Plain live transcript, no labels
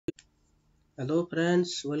Hello friends,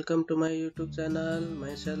 welcome to my YouTube channel.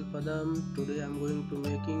 Myself Padam. Today I'm going to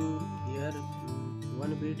making here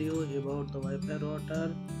one video about the Wi-Fi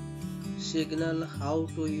router signal, how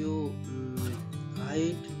to you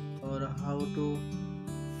hide or uh, how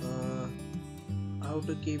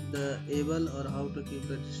to keep the able or how to keep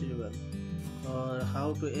the disable or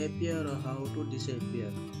how to appear or how to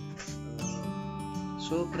disappear.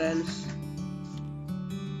 So friends,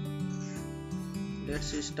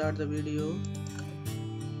 let's start the video.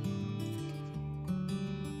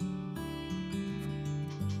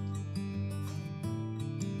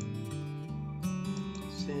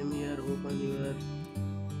 Same here, open your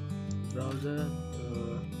browser,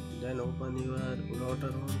 then open your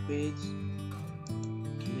router home page,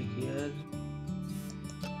 click here,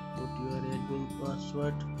 put your admin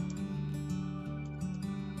password,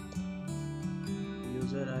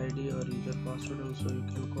 user ID or user password also you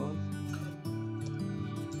can call.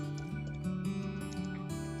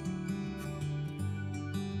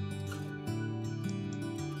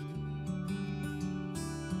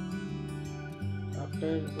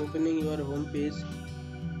 After opening your home page,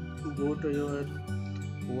 go to your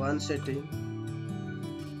one setting,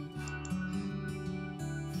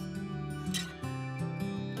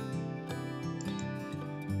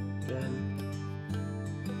 then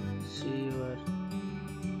see your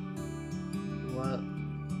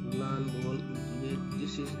LAN.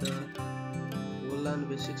 This is the LAN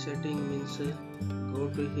basic setting, means go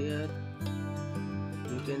to here,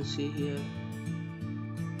 you can see here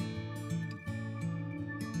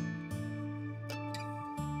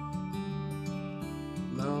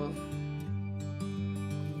now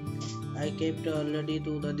I kept already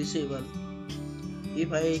to the disable.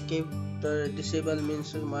 If I kept the disable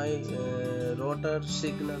means my router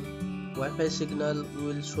signal, Wi-Fi signal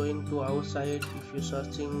will showing to outside. If you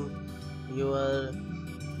searching your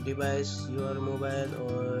device, your mobile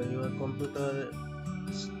or your computer,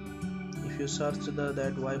 if you search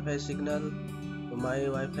that Wi-Fi signal, my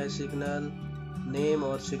Wi-Fi signal name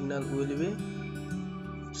or signal will be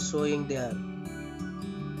showing there.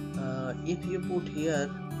 If you put here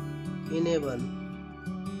enable,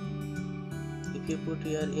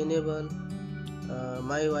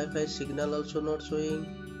 my Wi-Fi signal also not showing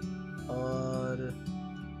or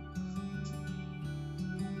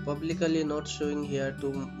publicly not showing here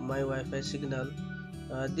to my Wi-Fi signal.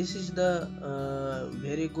 This is the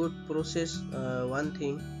very good process, one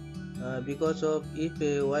thing, because of if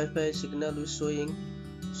a Wi-Fi signal is showing,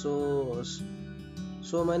 so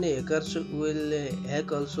many hackers will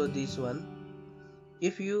hack also this one.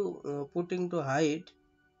 If you putting to hide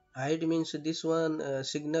means this one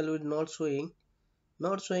signal will not showing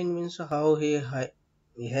means how he hack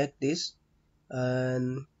this,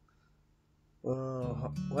 and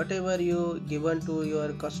whatever you given to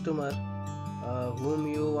your customer, whom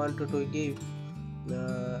you wanted to give,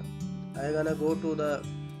 I gonna go to the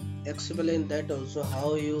explain that also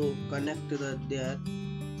how you connect to the there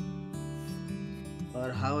or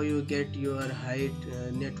how you get your hide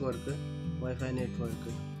network, Wi-Fi network.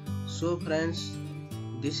 So friends,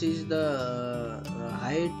 this is the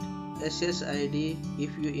hide SSID.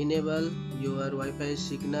 If you enable, your Wi-Fi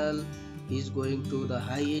signal is going to the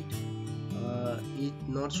hide, it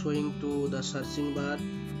not showing to the searching bar.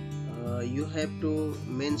 You have to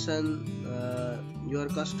mention your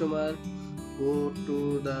customer, go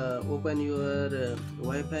to the open your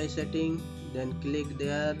Wi-Fi setting, then click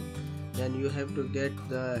there, then you have to get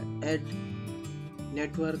the add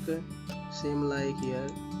network, same like here.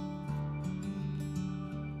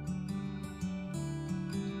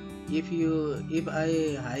 If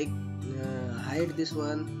I hide this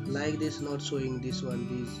one, like this not showing, this one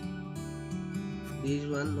this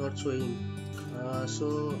one not showing,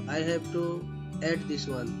 so I have to add this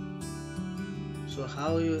one. So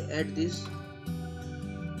how you add this?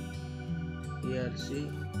 Here see,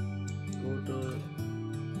 go to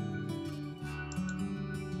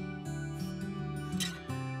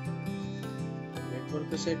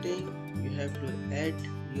network setting, you have to add,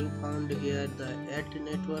 you found here the add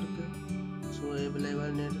network, so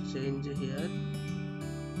available net change here,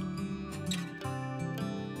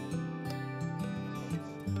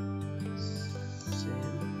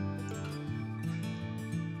 same.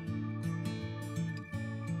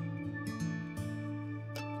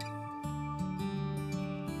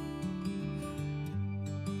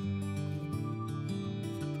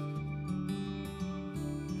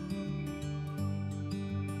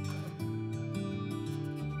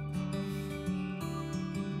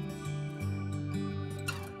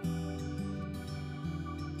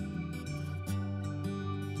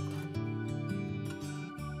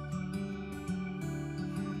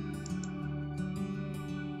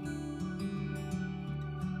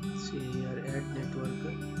 See here, add network,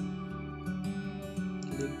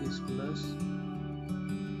 click this plus,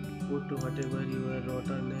 put whatever your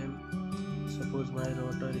router name. Suppose my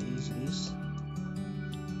router is this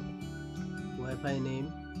Wi-Fi name,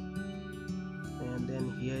 and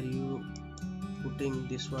then here you putting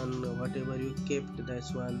this one, whatever you kept,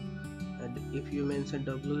 that's one. And if you mention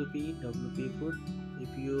WP put.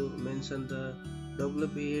 If you mention the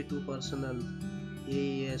WPA to personal,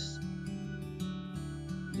 AES,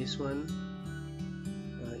 this one.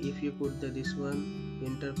 If you put this one,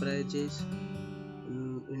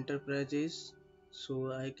 enterprises,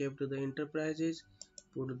 so I kept the enterprises,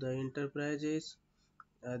 put the enterprises,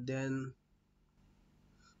 then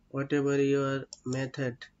whatever your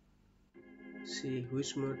method, see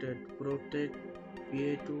which method, protect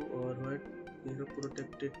PA2 or what,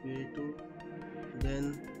 protected PA2,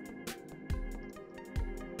 then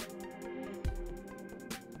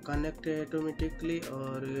connect automatically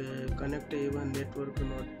or connect even network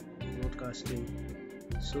not broadcasting.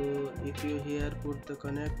 So if you here put the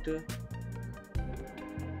connect,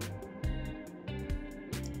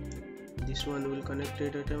 this one will connect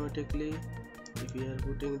it automatically. If you are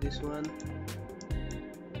putting this one,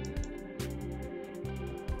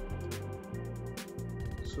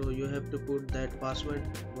 so you have to put that password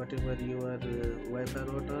whatever your Wi-Fi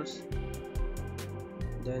routers,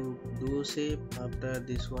 then do save. After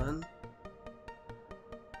this one,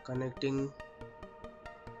 connecting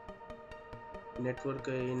network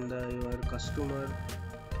in your customer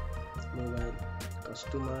mobile,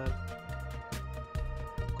 customer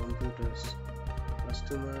computers,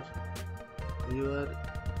 customer your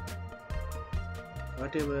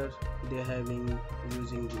whatever they having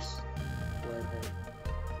using this Wi-Fi,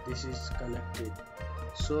 this is connected.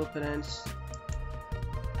 So friends,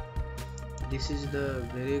 this is the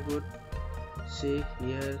very good. See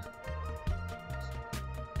here,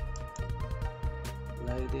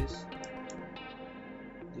 like this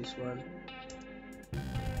one,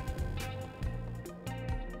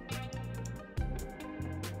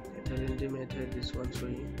 method, this one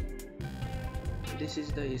showing. This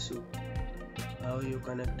is the issue, how you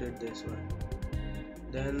connected this one.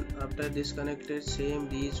 Then after this connected, same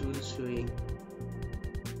these will showing.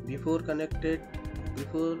 Before connected,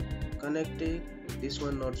 this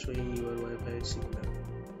one not showing your Wi-Fi signal.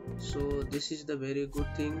 So this is the very good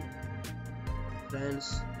thing,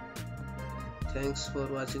 friends. Thanks for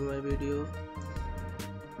watching my video,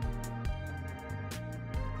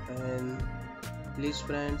 and please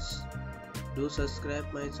friends, do subscribe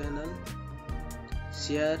my channel,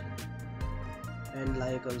 share and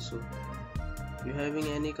like also. You having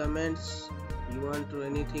any comments, you want to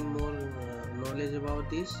anything more knowledge about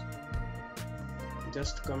this,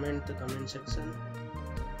 just comment the comment section.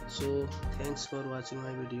 So thanks for watching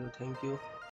my video. Thank you.